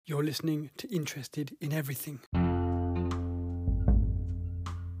You're listening to Interested in Everything.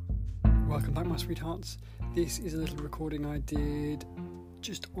 Welcome back, my sweethearts. This is a little recording I did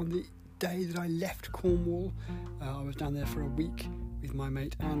just on the day that I left Cornwall. I was down there for a week with my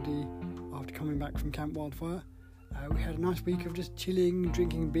mate Andy after coming back from Camp Wildfire. We had a nice week of just chilling,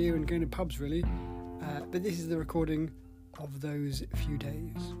 drinking beer and going to pubs really. But this is the recording of those few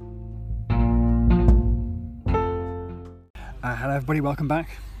days. Hello everybody, welcome back.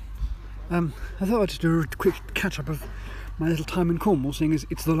 I thought I'd just do a quick catch-up of my little time in Cornwall, seeing as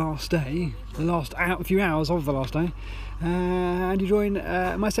it's the last day, a few hours of the last day, and you join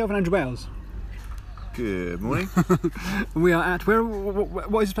myself and Andrew Bales. Good morning. We are at,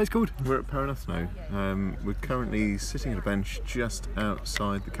 what is this place called? We're at Paraneth now. We're currently sitting at a bench just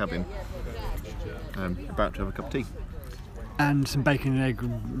outside the cabin, about to have a cup of tea. And some bacon and egg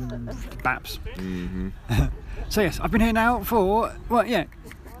baps. Mm-hmm. So yes, I've been here now for,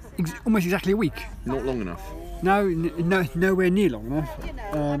 almost exactly a week. Not long enough. No, nowhere near long enough.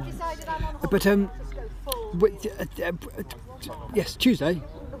 Yes, Tuesday,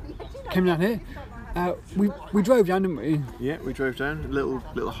 came down here. We drove down, didn't we? Yeah, we drove down. A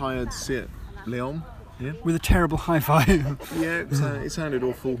little hired Seat Leon. Yeah. With a terrible hi-fi. Yeah, it sounded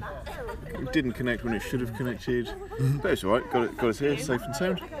awful. It didn't connect when it should have connected. But it's alright, got us here, safe and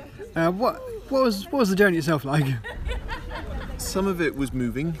sound. What was the journey itself like? Some of it was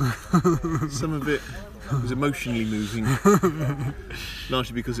moving. Some of it was emotionally moving.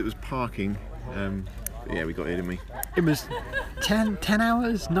 Largely because it was parking. Yeah, we got here, didn't we? It was 10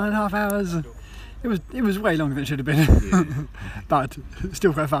 hours, 9.5 hours. It was way longer than it should have been. Yeah. But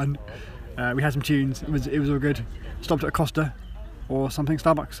still quite fun. We had some tunes. It was all good. Stopped at a Costa or something,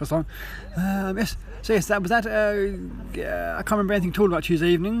 Starbucks or something. Yes. So yes, that was that. I can't remember anything at all about Tuesday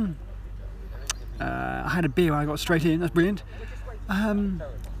evening. I had a beer when I got straight in. That's brilliant.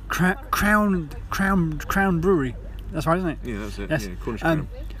 Crown Brewery. That's right, isn't it? Yeah, that's it. Yes. Yeah, Cornish Crown.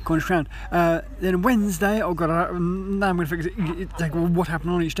 Cornish Crown. Then Wednesday, oh god, now I'm going to figure like, what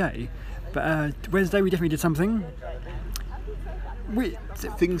happened on each day. But Wednesday we definitely did something.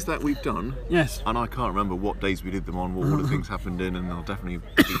 Things that we've done. Yes. And I can't remember what days we did them on, what order things happened in, and I'll definitely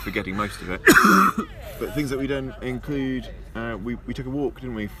be forgetting most of it. But things that we done include, we took a walk,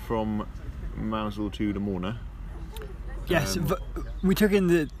 didn't we, from Mousel to Lamorna. Yes, we took in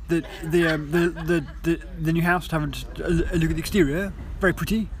the new house to have a look at the exterior. Very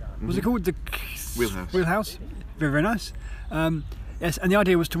pretty. What's it called? The Wheelhouse. Very, very nice. Yes, and the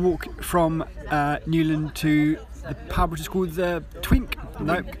idea was to walk from Newland to the pub, which is called the Wink.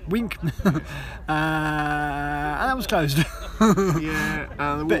 And that was closed. Yeah,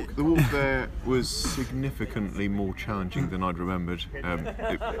 and the walk there was significantly more challenging than I'd remembered.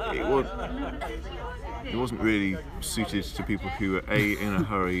 It wasn't really suited to people who were A, in a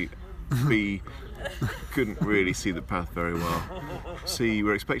hurry, B, couldn't really see the path very well, C,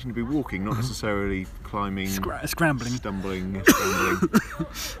 were expecting to be walking, not necessarily climbing, scrambling. Stumbling.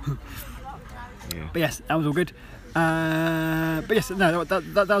 Yeah. But yes, that was all good. But yes, no,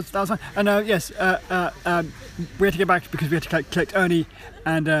 that was fine. And yes, we had to get back because we had to collect Ernie,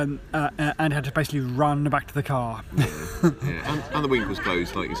 and had to basically run back to the car. Yeah. And the Wink was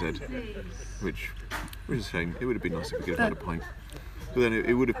closed, like you said, which is a shame. It would have been nice if we could have had a pint. But then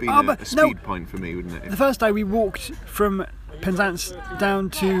it would have been a speed pint for me, wouldn't it? The first day we walked from Penzance down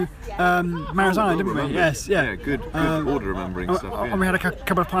to Maris Island, didn't we? Yes, yeah. Yeah, good order remembering stuff. Yeah. And we had a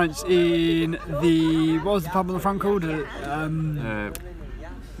couple of pints in what was the pub on the front called? The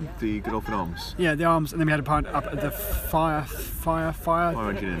Godolphin Arms. Yeah, the Arms, and then we had a pint up at the Fire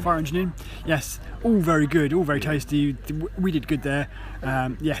Engine. Yes, all very good, all very tasty. We did good there.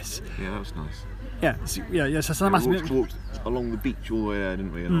 Yes. Yeah, that was nice. Yeah, So that must have walked along the beach all the way there,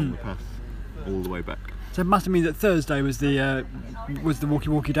 didn't we? And along the path all the way back. So it must have been that Thursday was the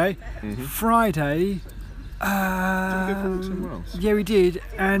walkie day. Mm-hmm. Friday. Did we go for a walk somewhere else? Yeah, we did,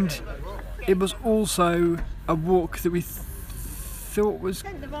 and it was also a walk that we thought was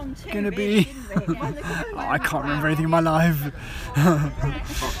going to be. I can't remember anything in my life.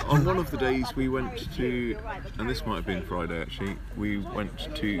 On one of the days we went to, and this might have been Friday actually. We went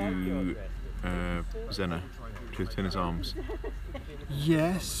to Zena, to Tennis Arms.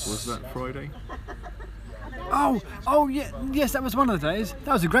 Yes. Was that Friday? Oh, yeah, yes, that was one of the days.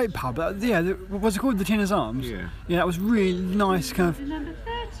 That was a great pub. Was it called the Tinner's Arms? Yeah. Yeah, that was really nice. Kind of.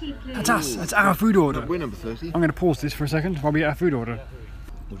 That's us. That's our food order. We're number 30. I'm going to pause this for a second while we get our food order.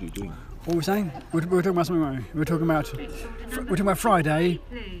 What are you doing? What were we saying? We're talking about something, weren't we? We're talking about Friday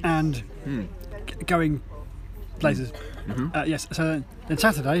and going places. Mm-hmm. Yes. So then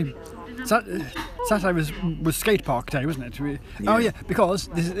Saturday Saturday was skate park day, wasn't it? Oh yeah, because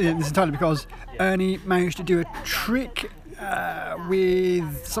this is entirely because Ernie managed to do a trick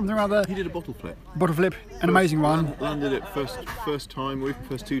with something or other. He did a bottle flip. An amazing one. Landed it first time,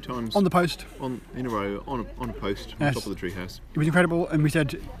 first 2 times On the post. In a row, on a post, on top of the treehouse. It was incredible, and we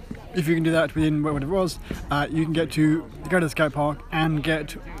said, if you can do that within whatever it was, you can go to the skate park and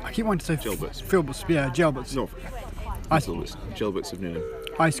get, I keep wanting to say Filberts, gelberts. No, gelberts of Newham.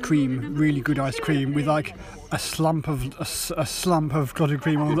 Ice cream, really good ice cream with like a slump of clotted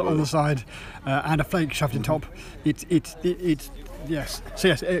cream on the side, and a flake shoved in top. It's yes.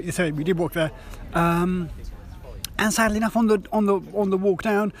 So we did walk there. And sadly enough, on the walk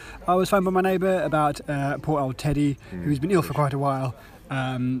down, I was phoned by my neighbour about poor old Teddy, who's been ill for quite a while.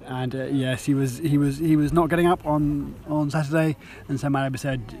 Yes, he was not getting up on Saturday, and so my neighbour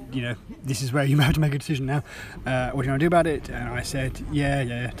said, this is where you have to make a decision now. What do you want to do about it? And I said,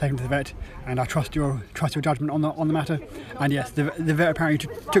 yeah, take him to the vet, and I trust your judgment on the matter. And yes, the vet apparently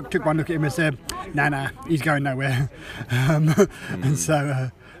took one look at him and said, nah, he's going nowhere. And so.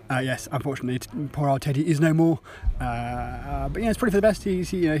 Yes, unfortunately, poor old Teddy is no more. But it's probably for the best.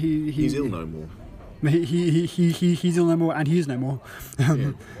 He's ill no more. He's ill no more, and he is no more.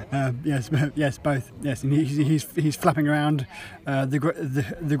 Yes, both. Yes, and he's flapping around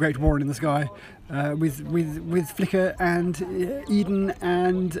the great warren in the sky with Flicker and Eden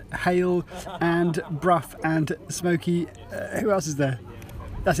and Hale and Bruff and Smokey. Who else is there?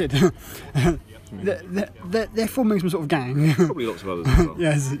 That's it. They're forming some sort of gang. Probably lots of others as well.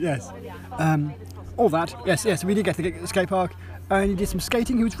 Yes. All that. Yes. We did get to the skate park, and he did some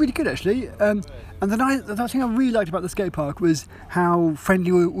skating. He was really good actually. And the thing I really liked about the skate park was how friendly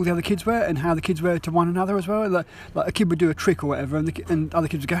all the other kids were, and how the kids were to one another as well. Like a kid would do a trick or whatever, and other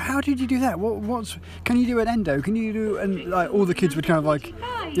kids would go, "How did you do that? Can you do an endo? Can you do?" And like all the kids would kind of like,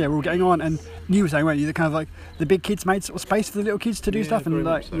 yeah, we're all getting on. And you were saying, weren't you, the kind of like the big kids made sort of space for the little kids to do stuff, and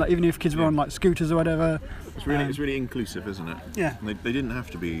like even if kids were on like scooters or whatever. It's really inclusive, isn't it? Yeah. And they didn't have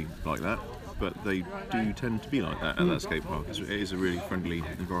to be like that, but they do tend to be like that at that skate park. It is a really friendly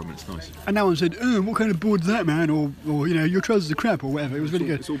environment. It's nice. And no one said, "Oh, what kind of board's that, man?" or your trousers are crap or whatever. It was really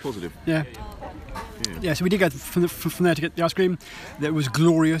good. It's all positive. Yeah. So we did go from there to get the ice cream. That was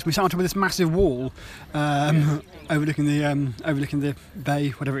glorious. We sat on top of this massive wall, overlooking the bay,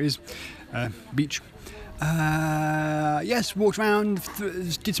 whatever it is, beach. Yes, walked around,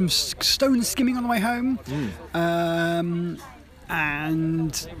 did some stone skimming on the way home.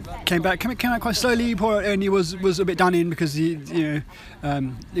 And came out quite slowly. Poor Ernie was a bit done in because it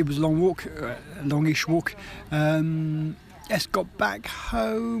was a long walk, a longish walk. Yes, got back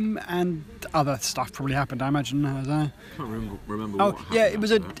home, and other stuff probably happened, I imagine. I can't remember. Oh, what yeah, it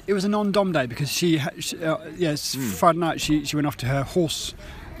was a non-dom day because Friday night she went off to her horse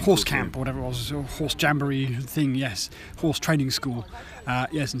camp or whatever it was, or horse jamboree thing. Yes, horse training school.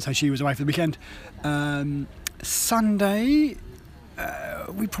 Yes, and so she was away for the weekend. Sunday.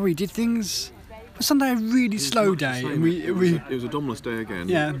 We probably did things. But Sunday a really slow day, and it was a domless day again.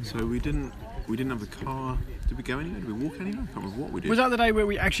 Yeah. So we didn't have the car. Did we go anywhere? Did we walk anywhere? I can't remember what we did. Was that the day where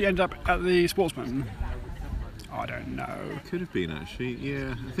we actually ended up at the Sportsman? I don't know. It could have been actually.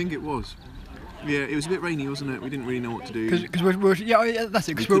 Yeah, I think it was. Yeah, it was a bit rainy, wasn't it? We didn't really know what to do. Because that's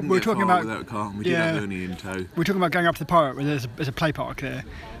it. Because we're talking about without a car. And we did have Ernie in tow. We're talking about going up to the pirate where there's a play park there,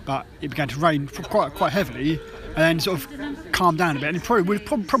 but it began to rain quite heavily, and then sort of calmed down a bit. And it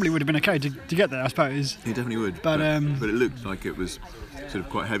probably would have been okay to get there, I suppose. It definitely would. But it looked like it was sort of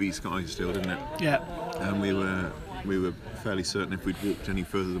quite heavy skies still, didn't it? Yeah. And we were fairly certain if we'd walked any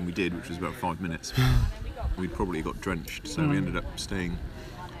further than we did, which was about 5 minutes, we'd probably got drenched. So we ended up staying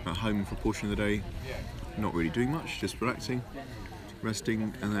at home for a portion of the day, not really doing much, just resting,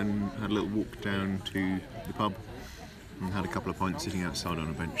 and then had a little walk down to the pub and had a couple of pints sitting outside on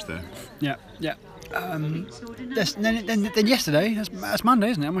a bench there. Yeah. Then yesterday, that's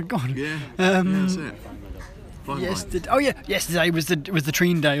Monday, isn't it? Oh my god. Yeah. That's it. Yesterday was the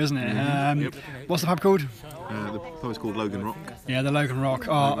Treen Day, wasn't it? Yep. What's the pub called? The pub is called Logan Rock. Yeah, the Logan Rock.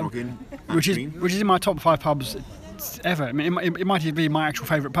 Logan Rock Inn, which is in my top 5 pubs ever. I mean, it might even be my actual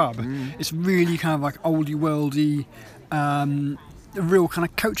favourite pub. It's really kind of like oldie worldy, a real kind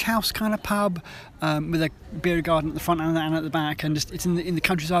of coach house kind of pub, with a beer garden at the front and at the back, and it's in the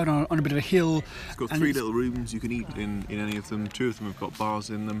countryside on a bit of a hill. It's got 3 little rooms you can eat in any of them. 2 of them have got bars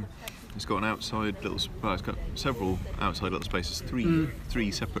in them. It's got it's got several outside little spaces.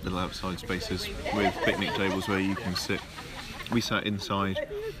 3 separate little outside spaces with picnic tables where you can sit. We sat inside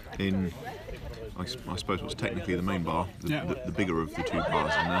in, I suppose what's technically the main bar, the bigger of the 2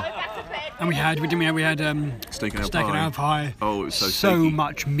 bars in there. And we had steak and ale pie. Oh, it was so steaky.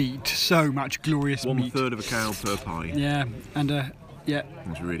 Much meat, so much glorious meat. 1/3 of a cow per pie. Yeah, and It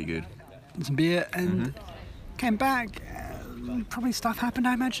was really good. And some beer, and came back. Probably stuff happened,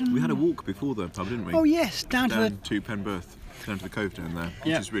 I imagine. We had a walk before the pub, didn't we? Oh yes, down to Penberth, down to the cove down there,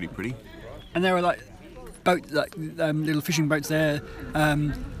 which is really pretty. And there were like little fishing boats there,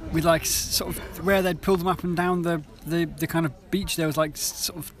 with like sort of where they'd pulled them up and down the kind of beach. There was like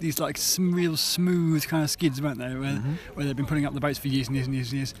sort of these like some real smooth kind of skids, weren't there? Where they'd been putting up the boats for years and years and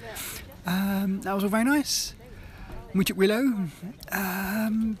years and years. That was all very nice. We took Willow. We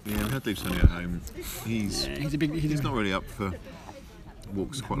had to leave Sonny at home. He's not really up for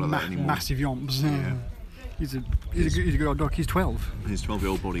walks quite like that anymore. Massive yomps. Yeah. He's a good old dog. He's 12. His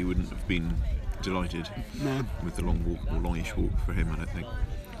 12-year-old body wouldn't have been delighted with the long walk, or longish walk for him, I don't think.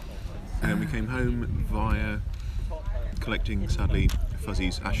 And we came home via collecting, sadly,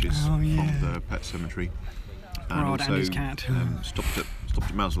 Fuzzy's ashes from the pet cemetery. And also Andy's cat. Stopped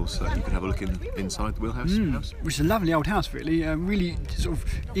at Maslow's so that you could have a look inside the wheelhouse house. Which is a lovely old house, really. Really sort of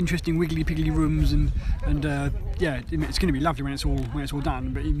interesting, wiggly piggly rooms, and it's going to be lovely when it's all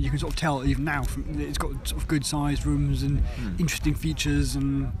done. But you can sort of tell even now it's got sort of good sized rooms and interesting features,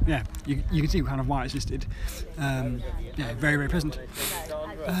 and you can see kind of why it's listed. Very very pleasant.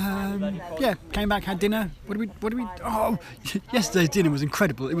 Came back, had dinner. What did we? Oh, yesterday's dinner was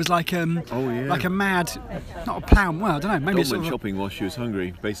incredible. It was like like a mad, not a plough. Well, I don't know. Maybe Dom went shopping while she was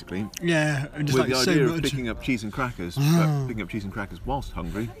hungry, basically. Yeah, and just with like the so idea much. of picking up cheese and crackers. But picking up cheese and crackers whilst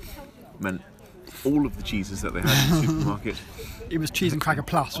hungry meant all of the cheeses that they had in the supermarket. It was cheese and cracker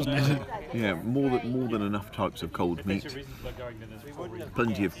plus, wasn't it? Yeah, more than enough types of cold meat.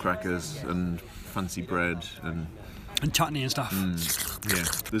 Plenty of crackers and fancy bread and chutney and stuff. Yeah,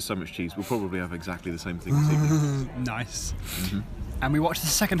 there's so much cheese. We'll probably have exactly the same thing this evening. Nice. And we watched the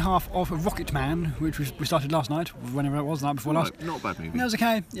second half of Rocket Man, which we started last night, whenever it was, the night before last. Not a bad movie. It was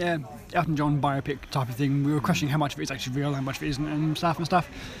okay, yeah. Elton John biopic type of thing. We were questioning how much of it is actually real, how much of it isn't, and stuff.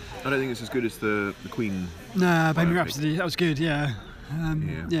 I don't think it's as good as the Queen. Nah, Bohemian Rhapsody, that was good, yeah.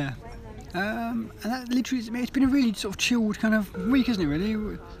 And that literally, it's been a really sort of chilled kind of week, isn't it,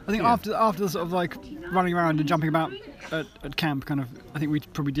 really? I think after the sort of like running around and jumping about at camp, kind of, I think we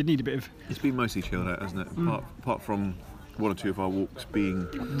probably did need a bit of... It's been mostly chilled out, hasn't it? Apart from one or two of our walks being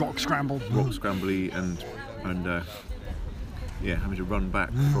rock scrambly and having to run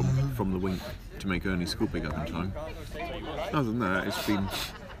back from the wink to make Ernie's school pick up in time. Other than that, it's been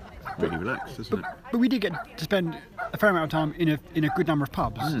really relaxed, hasn't it? But we did get to spend a fair amount of time in a good number of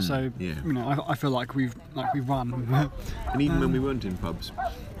pubs, so I feel like we've won. And even when we weren't in pubs,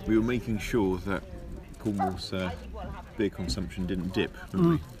 we were making sure that Cornwall's beer consumption didn't dip, weren't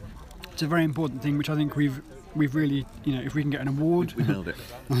we? It's a very important thing, which I think we've really, if we can get an award, we nailed it.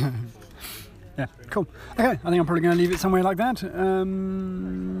 Yeah, cool. Okay, I think I'm probably going to leave it somewhere like that. Yes,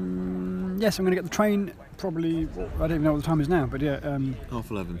 I'm going to get the train. Probably, I don't even know what the time is now, but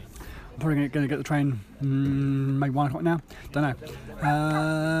 11:30. I'm probably going to get the train maybe 1 o'clock now. Don't know.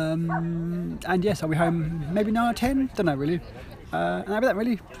 And yes, I'll be home maybe 9 or 10. Don't know really. And that'll be that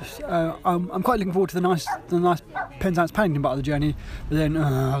really. I'm quite looking forward to the nice Penzance Paddington part of the journey, but then the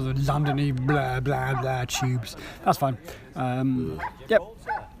Londony blah blah blah tubes. That's fine. Yep.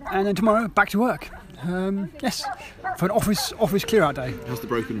 And then tomorrow back to work. Yes, for an office clear out day. How's the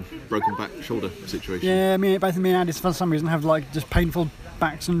broken back shoulder situation? Yeah, both me and Andy for some reason have like just painful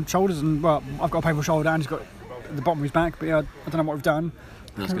backs and shoulders, and well, I've got a painful shoulder, Andy's got the bottom of his back, but I don't know what we've done.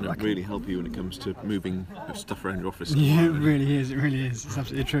 That's going to really help you when it comes to moving stuff around your office. Yeah, it really is. It's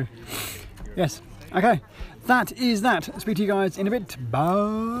absolutely true. Yes. Okay. That is that. Speak to you guys in a bit.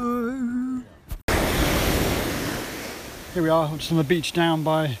 Bye. Here we are, just on the beach down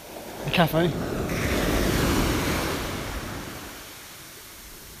by the cafe.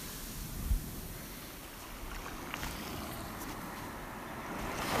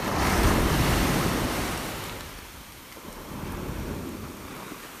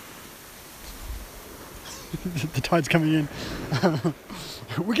 The tide's coming in.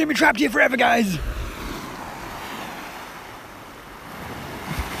 We're going to be trapped here forever, guys.